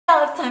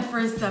time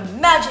for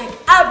some magic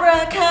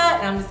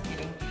abracadabra. I'm just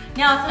kidding.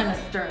 Now it's time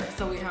to stir.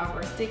 So we have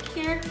our stick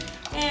here,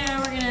 and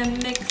we're gonna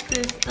mix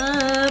this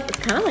up. It's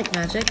kind of like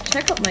magic.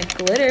 Check out my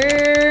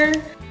glitter.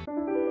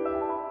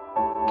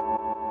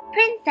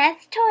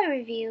 Princess Toy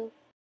Review.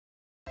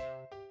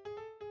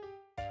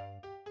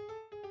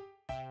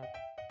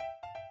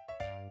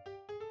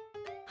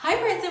 Hi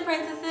Prince and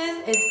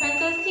Princesses, it's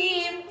Princess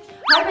Team.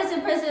 Hi Prince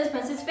and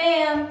Princess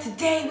Pham.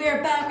 Today we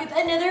are back with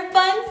another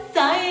fun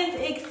science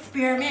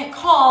experiment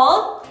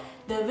called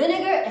the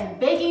vinegar and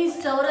baking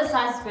soda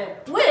science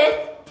experiment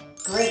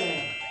with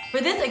glitter. For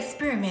this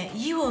experiment,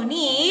 you will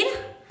need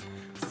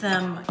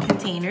some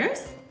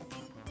containers,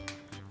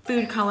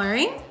 food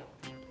coloring,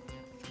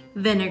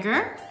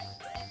 vinegar,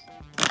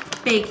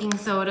 baking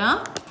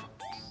soda,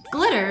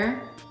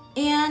 glitter,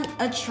 and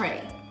a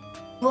tray.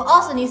 We'll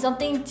also need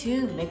something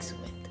to mix with.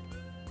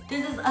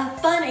 This is a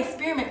fun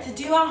experiment to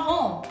do at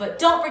home, but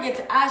don't forget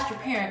to ask your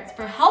parents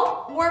for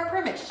help or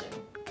permission.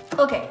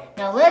 Okay,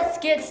 now let's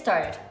get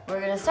started. We're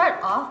gonna start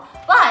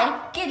off by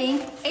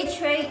getting a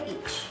tray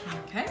each.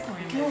 Okay, we're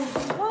gonna make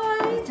this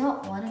one. We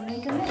don't want to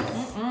make a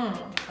mess.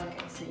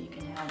 Okay, so you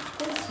can have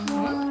this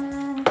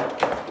one,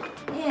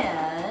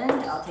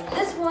 and I'll take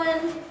this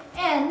one,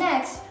 and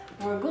next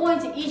we're going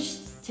to each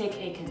take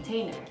a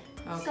container.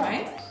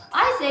 Okay. So,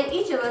 I say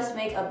each of us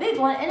make a big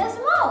one and a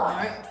small one. All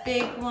right,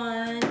 big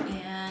one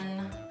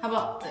and how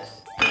about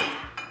this?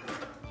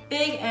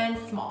 Big and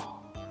small.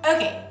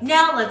 Okay,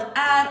 now let's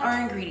add our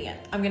ingredient.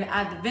 I'm gonna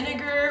add the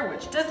vinegar,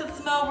 which doesn't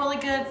smell really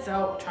good,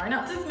 so try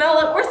not to smell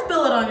it or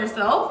spill it on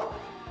yourself.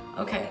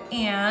 Okay,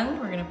 and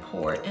we're gonna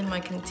pour it in my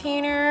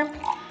container.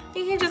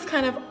 You can just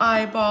kind of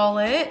eyeball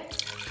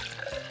it.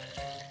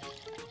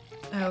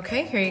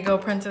 Okay, here you go,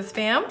 Princess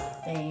Pham.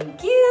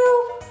 Thank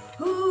you.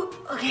 Ooh,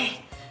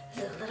 okay.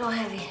 It's a little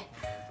heavy.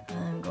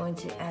 I'm going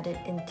to add it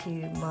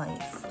into my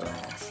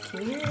flask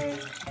here.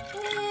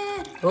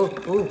 Oh,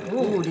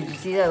 did you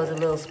see that? It was a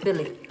little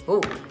spilly.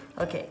 Oh,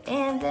 okay.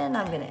 And then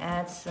I'm going to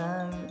add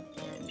some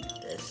in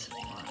this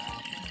one.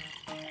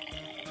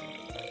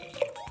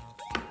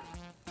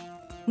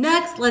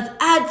 Next, let's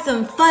add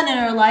some fun in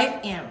our life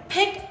and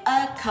pick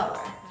a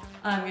color.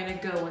 I'm going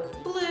to go with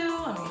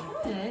blue. I'm going to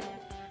put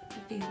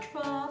a few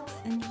drops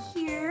in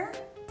here.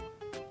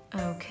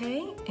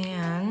 Okay,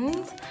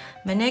 and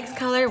my next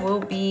color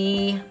will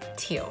be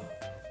teal.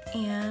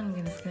 And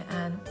I'm just gonna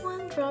add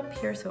one drop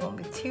here so it won't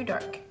be too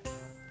dark.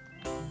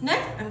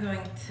 Next, I'm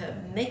going to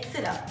mix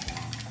it up.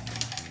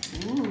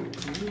 Ooh,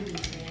 there we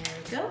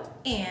go.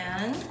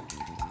 And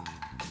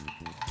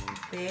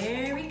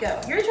there we go.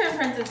 Your turn,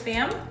 Princess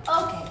Pham.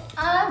 Okay,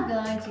 I'm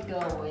going to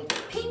go with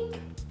pink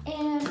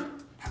and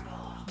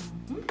purple.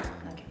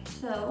 Okay,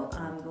 so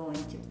I'm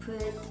going to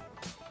put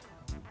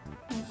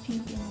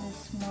pink in the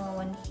small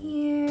one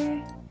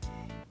here.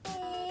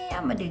 And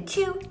I'm gonna do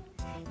 2.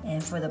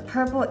 And for the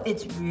purple,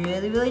 it's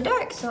really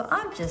dark, so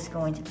I'm just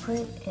going to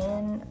put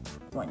in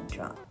 1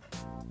 drop.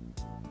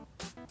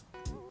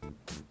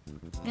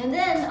 And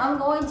then I'm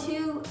going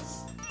to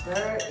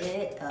stir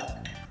it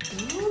up.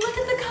 Ooh, look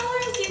at the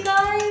colors, you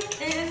guys.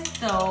 It is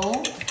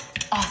so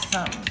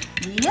awesome.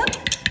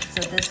 Yep,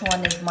 so this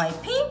one is my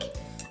pink.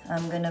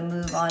 I'm gonna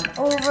move on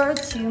over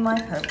to my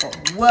purple.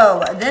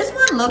 Whoa, this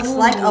one looks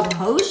like a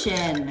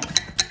potion.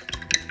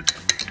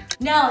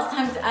 Now it's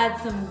time to add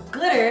some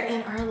glitter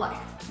in our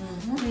life.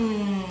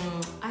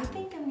 I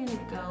think I'm gonna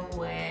go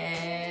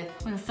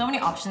with, there's so many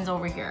options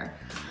over here.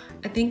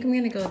 I think I'm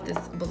gonna go with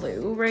this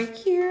blue right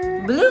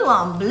here. Blue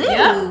on blue?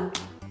 Yep.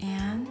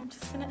 And I'm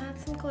just gonna add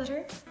some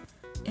glitter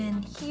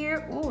in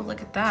here. Ooh,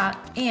 look at that.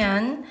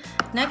 And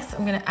next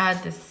I'm gonna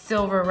add this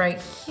silver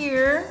right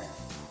here.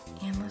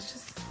 And let's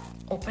just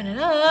open it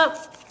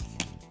up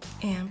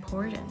and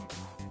pour it in.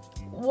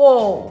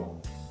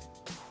 Whoa!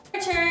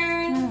 Your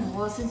turn.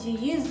 Well, since you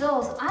used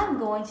those, I'm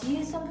going to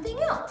use something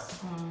else.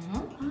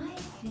 I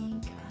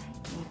think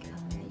I'm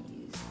going to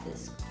use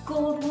this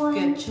gold one.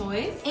 Good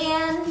choice.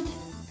 And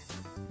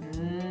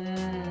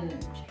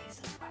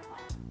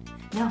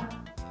no,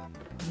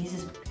 use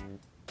this.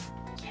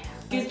 Yeah.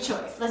 Good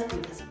choice. Let's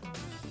do this.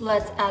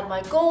 Let's add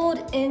my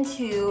gold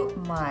into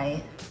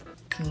my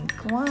pink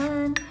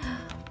one.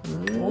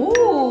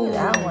 Ooh,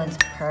 that one's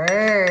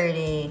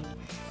pretty.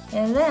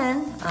 And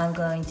then I'm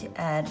going to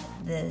add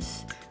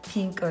this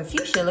pink or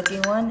fuchsia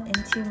looking one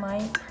into my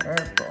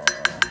purple.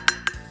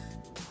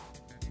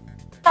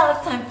 Now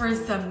it's time for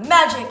some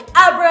magic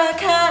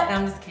abracadabra.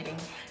 I'm just kidding.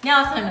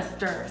 Now it's time to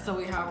stir. So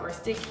we have our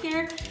stick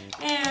here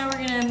and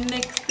we're gonna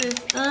mix this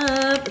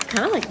up. It's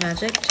kind of like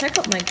magic. Check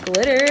out my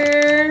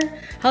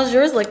glitter. How's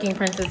yours looking,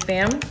 Princess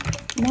Pham?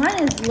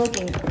 Mine is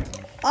looking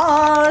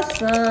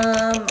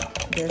awesome.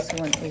 This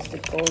one is the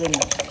gold and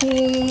the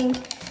pink.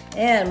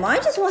 And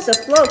mine just wants to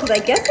flow because I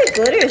guess the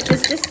glitter is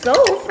just so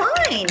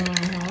fine.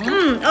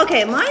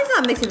 Okay, mine's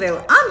not mixing very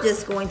well. I'm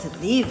just going to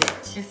leave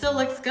it. It still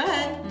looks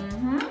good.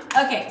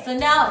 Okay, so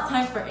now it's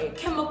time for a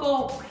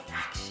chemical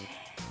reaction.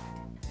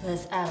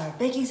 Let's add our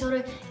baking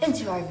soda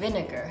into our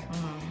vinegar.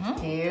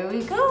 Here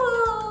we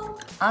go.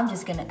 I'm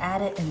just gonna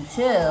add it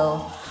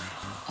until...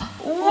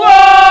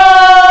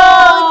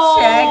 Whoa!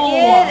 Check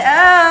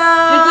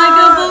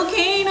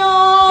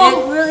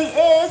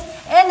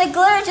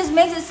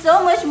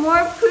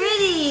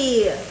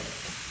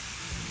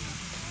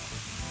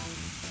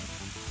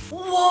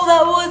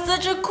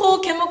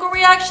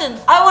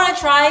reactions I want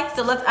to try.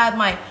 So let's add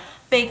my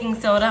baking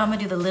soda. I'm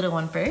gonna do the little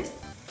one first.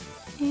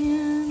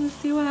 And let's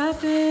see what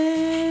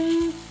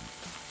happens.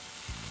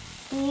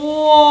 Whoa!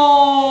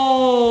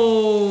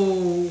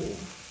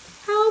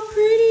 How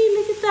pretty,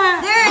 look at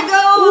that. There it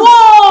goes.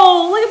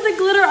 Whoa, look at the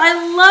glitter, I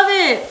love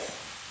it.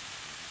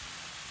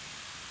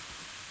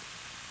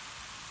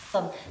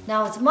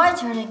 Now it's my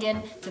turn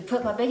again to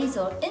put my baking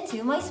soda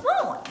into my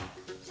small one.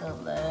 So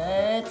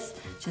let's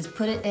just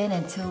put it in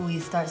until we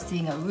start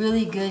seeing a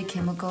really good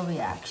chemical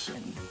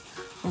reaction.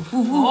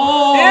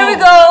 Oh. There we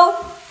go.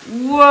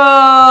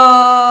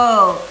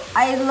 Whoa!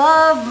 I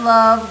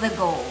love the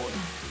gold.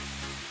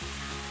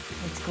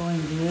 It's going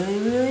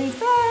really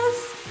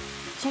fast.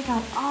 Check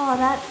out all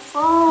that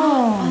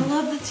foam. I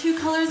love the two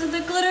colors of the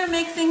glitter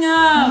mixing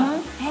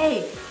up.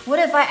 Hey, what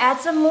if I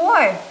add some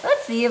more?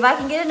 Let's see if I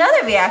can get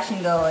another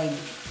reaction going.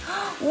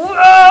 Whoa,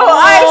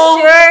 I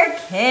sure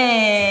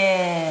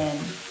can.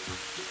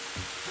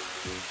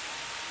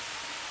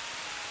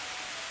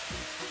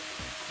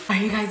 Are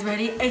you guys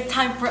ready? It's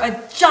time for a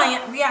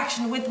giant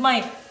reaction with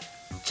my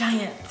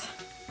giant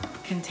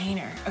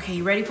container. Okay,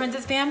 you ready,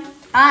 Princess Pham?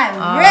 I'm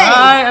ready.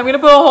 Alright, I'm gonna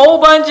put a whole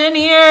bunch in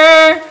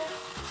here.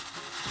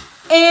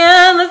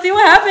 And let's see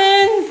what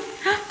happens.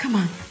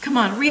 Come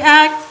on,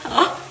 react.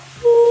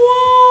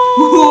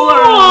 Whoa!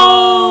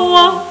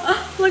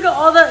 Look at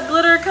all that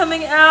glitter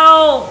coming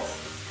out.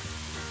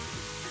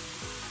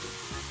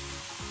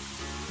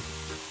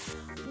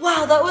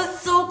 Wow, that was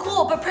so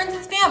cool. But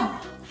Princess Pham,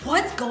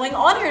 what's going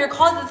on here to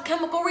cause this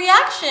chemical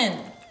reaction?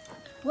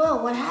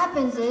 Well, what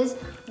happens is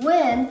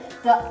when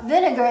the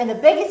vinegar and the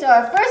baking soda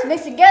are first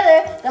mixed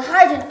together, the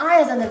hydrogen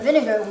ions on the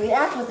vinegar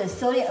react with the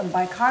sodium and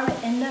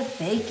bicarbonate in the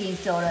baking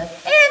soda,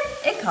 and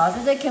it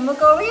causes a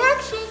chemical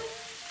reaction.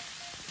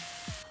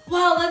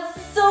 Wow,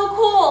 that's so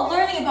cool.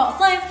 Learning about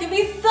science can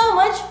be so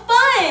much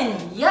fun.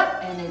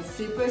 Yep, and it's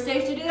super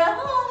safe to do at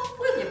home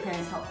with your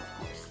parents' help, of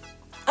course.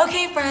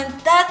 Okay, friends,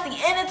 that's the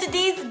end of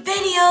today's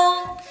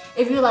video.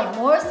 If you like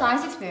more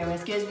science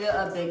experiments, give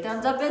us a big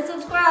thumbs up and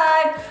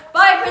subscribe.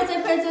 Bye, Prince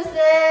and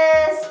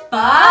Princesses.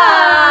 Bye.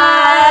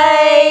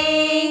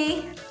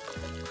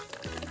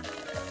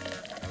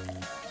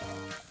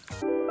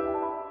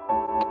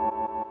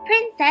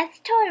 Princess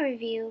Toy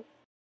Review.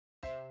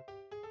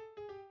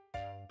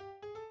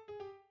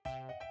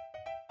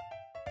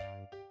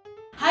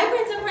 Hi,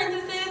 Prince and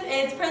Princesses.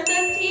 It's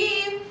Princess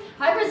Team.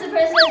 Hi, Prince and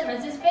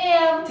Princess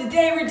Pham.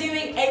 Today we're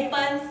doing a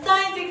fun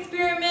science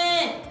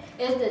experiment.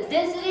 It's the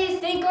density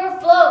sink or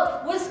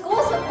float with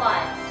school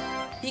supplies.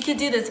 You can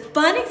do this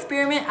fun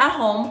experiment at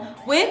home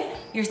with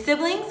your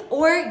siblings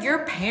or your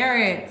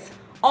parents.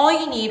 All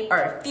you need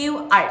are a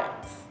few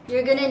items.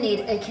 You're gonna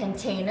need a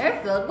container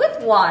filled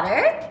with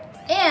water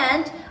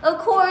and, of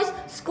course,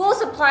 school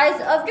supplies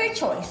of your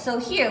choice. So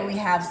here we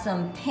have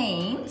some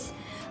paint,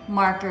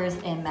 markers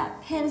and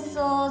matte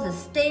pencils, a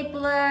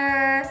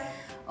stapler,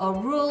 a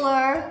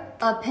ruler,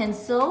 a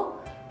pencil,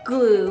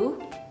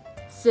 glue,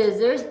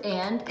 scissors,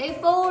 and a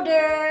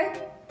folder.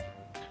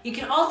 You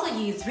can also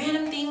use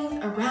random things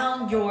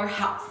around your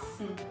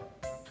house.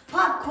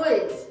 Pop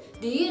quiz.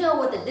 Do you know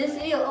what the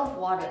density of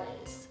water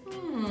is?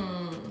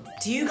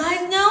 Do you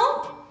guys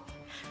know?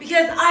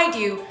 Because I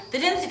do. The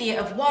density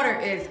of water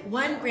is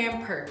 1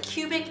 gram per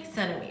cubic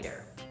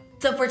centimeter.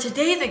 So for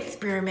today's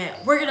experiment,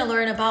 we're gonna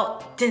learn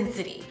about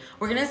density.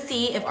 We're gonna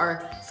see if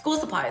our school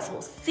supplies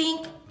will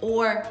sink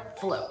or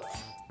float.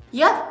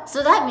 Yep,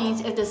 so that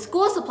means if the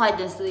school supply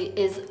density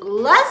is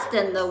less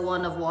than the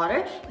one of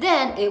water,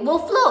 then it will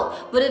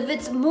float. But if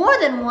it's more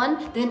than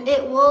one, then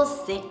it will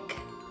sink.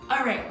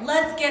 All right,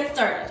 let's get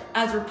started.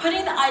 As we're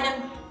putting the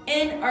item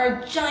in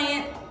our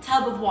giant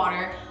tub of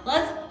water,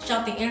 let's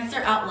shout the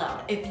answer out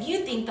loud if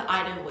you think the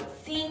item would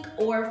sink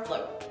or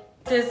float.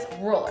 This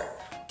roller.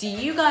 Do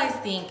you guys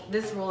think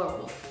this roller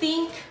will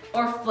sink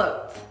or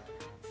float?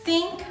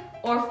 Sink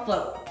or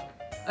float?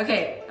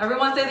 Okay,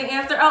 everyone say the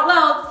answer out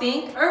loud,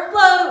 sink or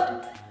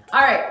float.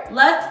 All right,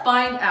 let's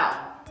find out.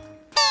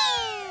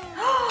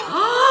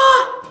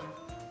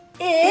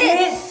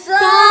 It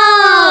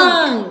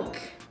sunk!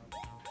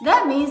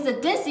 That means the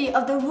density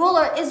of the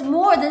ruler is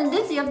more than the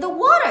density of the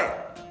water.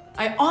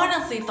 I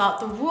honestly thought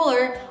the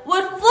ruler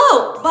would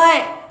float,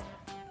 but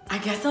I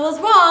guess I was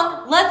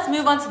wrong. Let's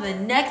move on to the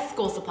next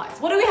school supplies.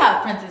 What do we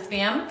have, Princess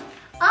Pham?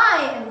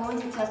 I am going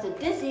to test the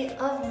density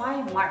of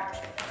my marker.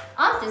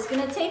 I'm just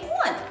gonna take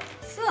one.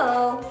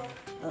 So,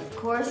 of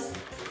course,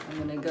 I'm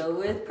gonna go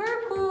with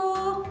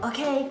purple.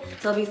 Okay,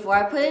 so before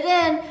I put it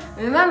in,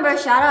 remember,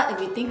 shout out if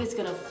you think it's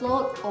gonna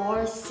float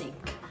or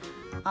sink.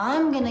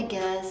 I'm gonna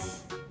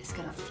guess it's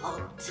gonna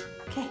float.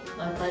 Okay,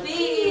 let's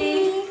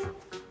see.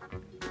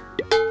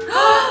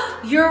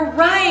 You're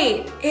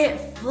right,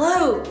 it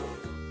floats.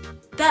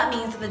 That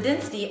means the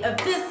density of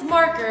this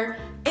marker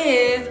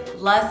is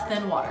less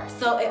than water,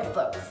 so it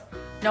floats.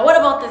 Now what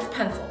about this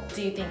pencil?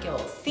 Do you think it will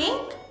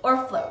sink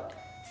or float?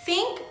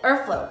 Sink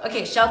or float?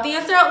 Okay, shout the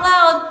answer out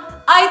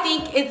loud. I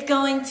think it's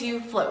going to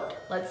float.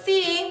 Let's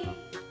see.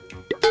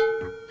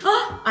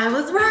 I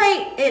was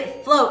right,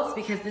 it floats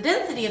because the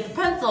density of the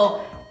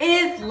pencil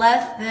is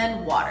less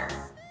than water.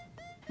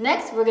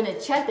 Next, we're gonna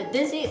check the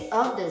density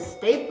of the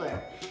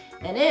stapler.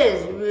 And it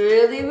is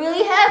really,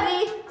 really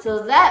heavy, so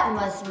that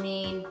must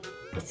mean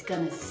it's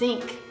gonna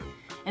sink.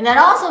 And that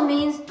also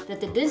means that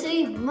the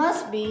density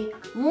must be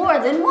more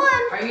than 1.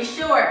 Are you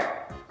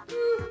sure?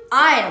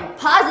 I am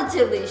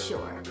positively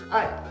sure. All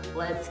right,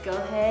 let's go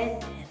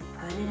ahead and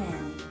put it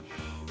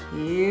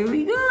in. Here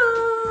we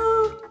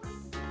go.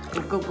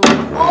 Go.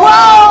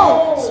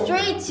 Oh! Whoa!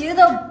 Straight to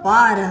the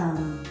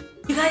bottom.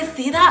 You guys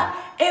see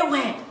that? It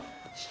went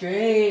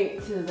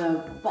straight to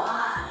the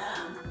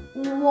bottom.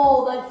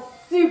 Whoa, that's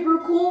super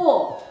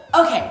cool.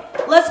 Okay,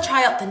 let's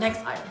try out the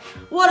next item.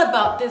 What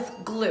about this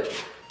glue?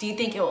 Do you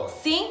think it will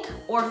sink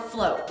or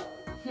float?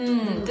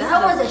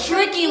 That was a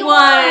tricky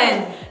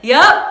one.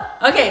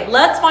 Yep. Okay,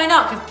 let's find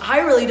out because I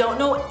really don't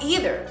know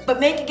either. But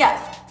make a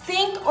guess.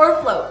 Sink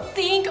or float?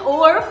 Sink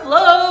or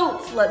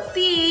float? Let's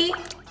see.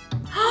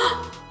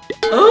 Oh!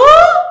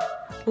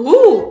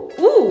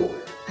 Ooh.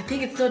 I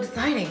think it's so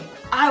deciding.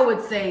 I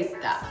would say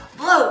that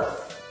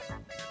floats.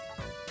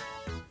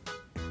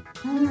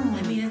 I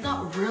mean, it's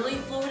not really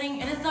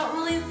floating and it's not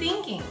really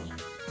sinking.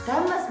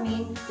 That must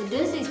mean the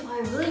density is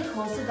probably really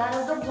close to that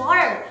of the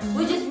water,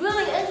 which is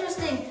really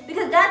interesting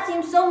because that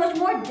seems so much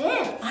more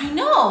dense. I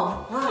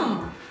know.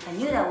 I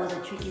knew that was a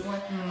tricky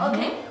one.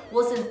 Okay,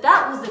 well since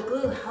that was the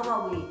glue, how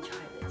about we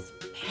try this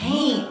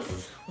paint?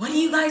 What do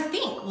you guys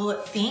think? Will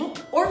it sink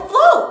or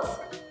float?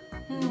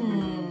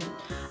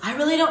 I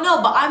really don't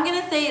know, but I'm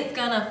gonna say it's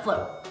gonna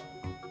float.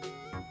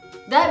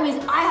 That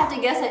means I have to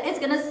guess that it's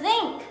gonna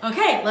sink.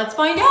 Okay, let's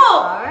find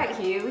out. All right,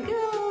 here we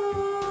go.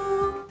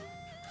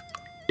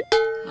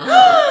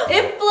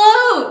 It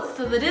floats!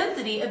 So the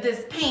density of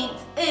this paint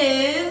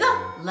is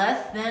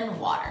less than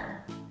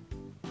water.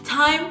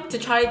 Time to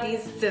try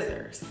these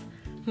scissors.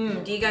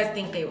 Do you guys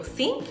think they will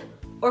sink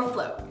or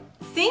float?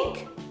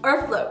 Sink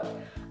or float?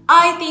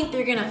 I think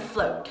they're gonna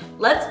float.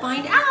 Let's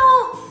find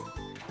out.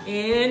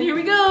 And here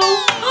we go.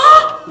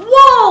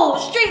 Whoa!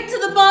 Straight to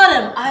the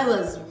bottom. I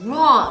was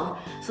wrong.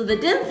 So the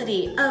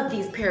density of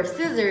these pair of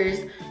scissors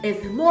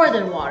is more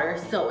than water,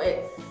 so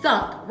it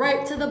sunk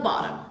right to the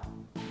bottom.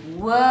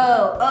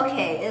 Whoa,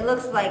 okay, it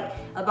looks like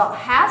about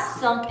half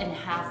sunk and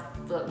half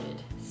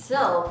floated.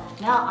 So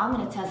now I'm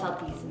gonna test out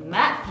these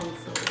matte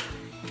pencils.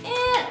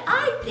 And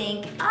I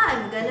think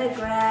I'm gonna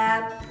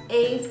grab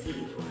a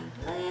few.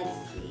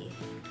 Let's see,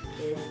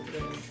 this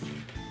looks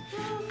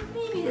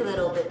maybe a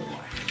little bit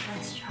more.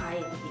 Let's try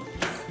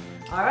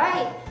these. All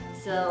right,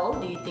 so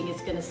do you think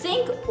it's gonna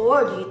sink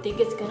or do you think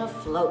it's gonna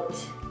float?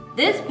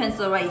 This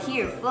pencil right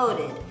here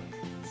floated,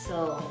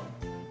 so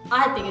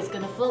I think it's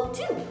gonna float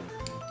too.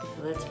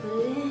 Let's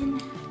put it in.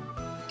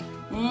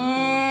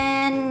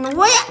 And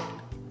whoosh!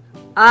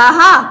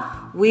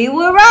 Aha! We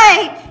were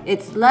right.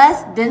 It's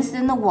less dense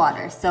than the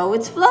water, so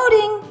it's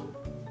floating.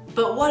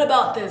 But what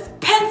about this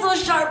pencil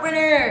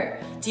sharpener?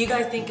 Do you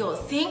guys think it will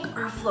sink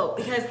or float?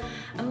 Because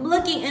I'm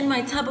looking in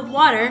my tub of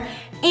water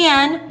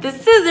and the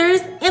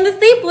scissors and the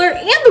stapler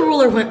and the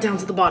ruler went down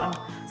to the bottom.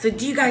 So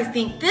do you guys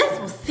think this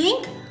will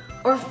sink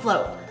or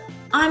float?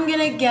 I'm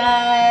gonna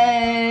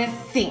guess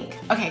sink.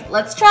 Okay,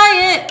 let's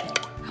try it.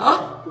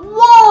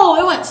 Whoa,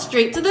 it went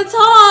straight to the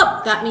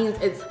top. That means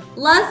it's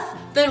less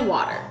than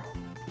water.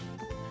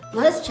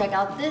 Let's check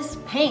out this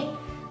paint.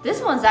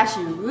 This one's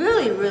actually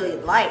really, really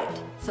light.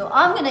 So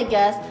I'm gonna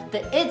guess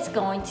that it's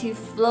going to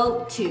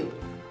float too.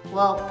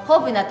 Well,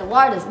 hoping that the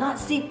water does not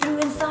seep through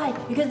inside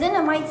because then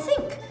it might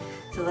sink.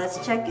 So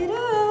let's check it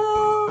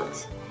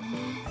out.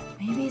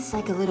 Maybe it's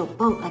like a little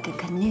boat, like a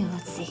canoe.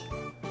 Let's see.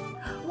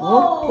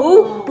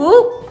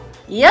 Whoa.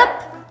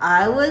 Yep,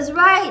 I was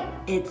right.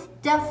 It's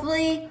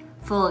definitely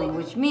floating,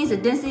 which means the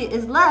density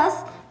is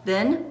less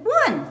than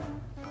 1.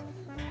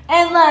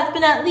 And last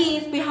but not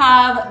least, we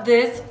have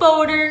this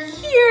folder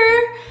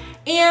here.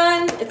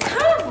 And it's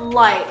kind of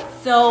light,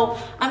 so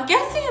I'm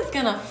guessing it's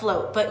gonna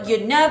float, but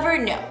you never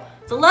know.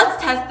 So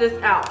let's test this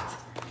out.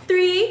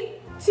 3,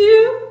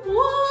 2, 1.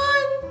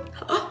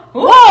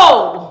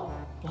 Whoa!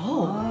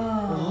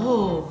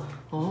 Whoa,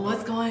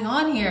 what's going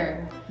on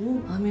here?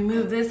 Let me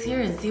move this here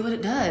and see what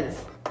it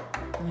does.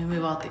 Let me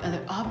move out the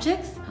other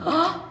objects.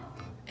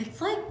 It's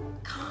like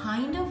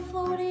kind of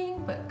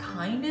floating, but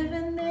kind of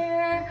in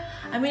there.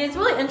 I mean, it's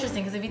really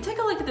interesting because if you take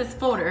a look at this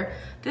folder,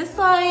 this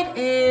side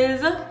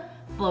is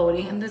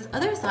floating and this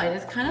other side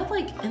is kind of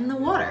like in the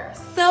water.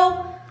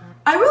 So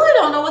I really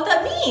don't know what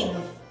that means.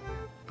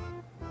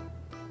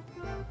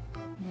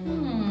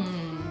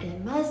 It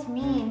must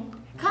mean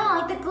kind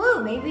of like the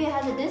glue. Maybe it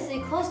has a density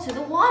close to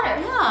the water.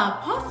 Yeah,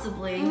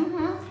 possibly.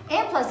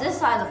 And plus this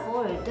side of the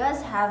folder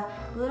does have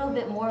a little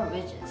bit more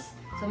ridges.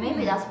 So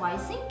maybe that's why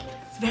it's sinking.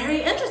 It's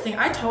very interesting.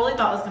 I totally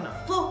thought it was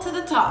gonna float to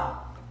the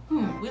top.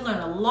 We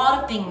learned a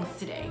lot of things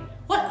today.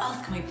 What else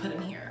can we put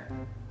in here?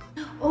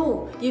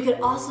 Oh, you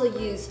could also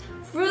use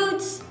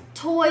fruits,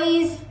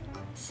 toys,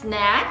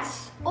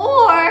 snacks,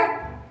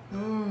 or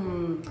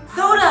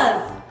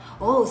Sodas!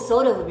 Oh,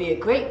 soda would be a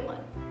great one.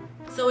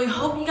 So we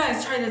hope you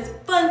guys try this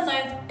fun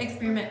science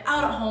experiment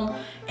out at home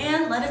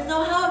and let us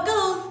know how it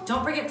goes.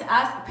 Don't forget to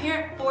ask a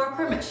parent for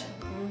permission.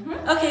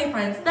 Okay,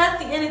 friends,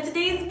 that's the end of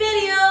today's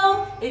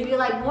video. If you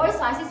like more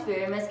science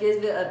experiments,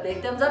 give it a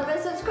big thumbs up and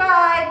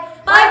subscribe.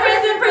 Bye,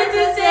 Prince and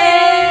Princess.